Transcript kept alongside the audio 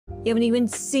You haven't even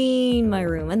seen my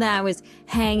room. And then I was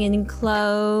hanging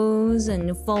clothes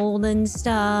and folding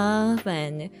stuff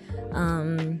and,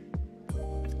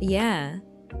 yeah.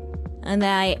 And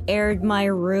then I aired my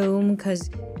room because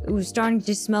it was starting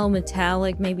to smell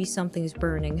metallic. Maybe something's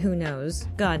burning. Who knows?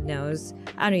 God knows.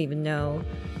 I don't even know.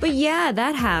 But yeah,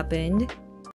 that happened.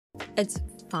 It's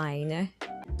fine.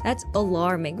 That's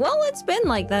alarming. Well, it's been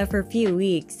like that for a few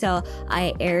weeks. So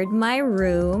I aired my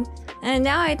room. And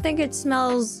now I think it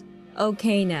smells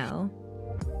okay now.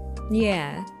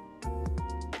 Yeah.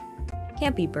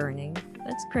 Can't be burning.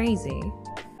 That's crazy.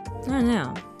 I don't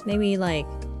know. Maybe like...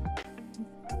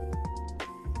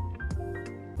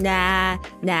 Nah,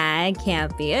 it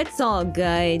can't be. It's all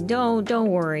good. Don't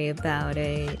worry about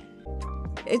it.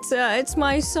 It's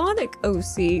my Sonic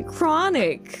OC.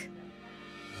 Chronic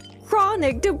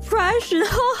depression.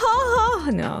 Ha ha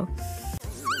ha. No.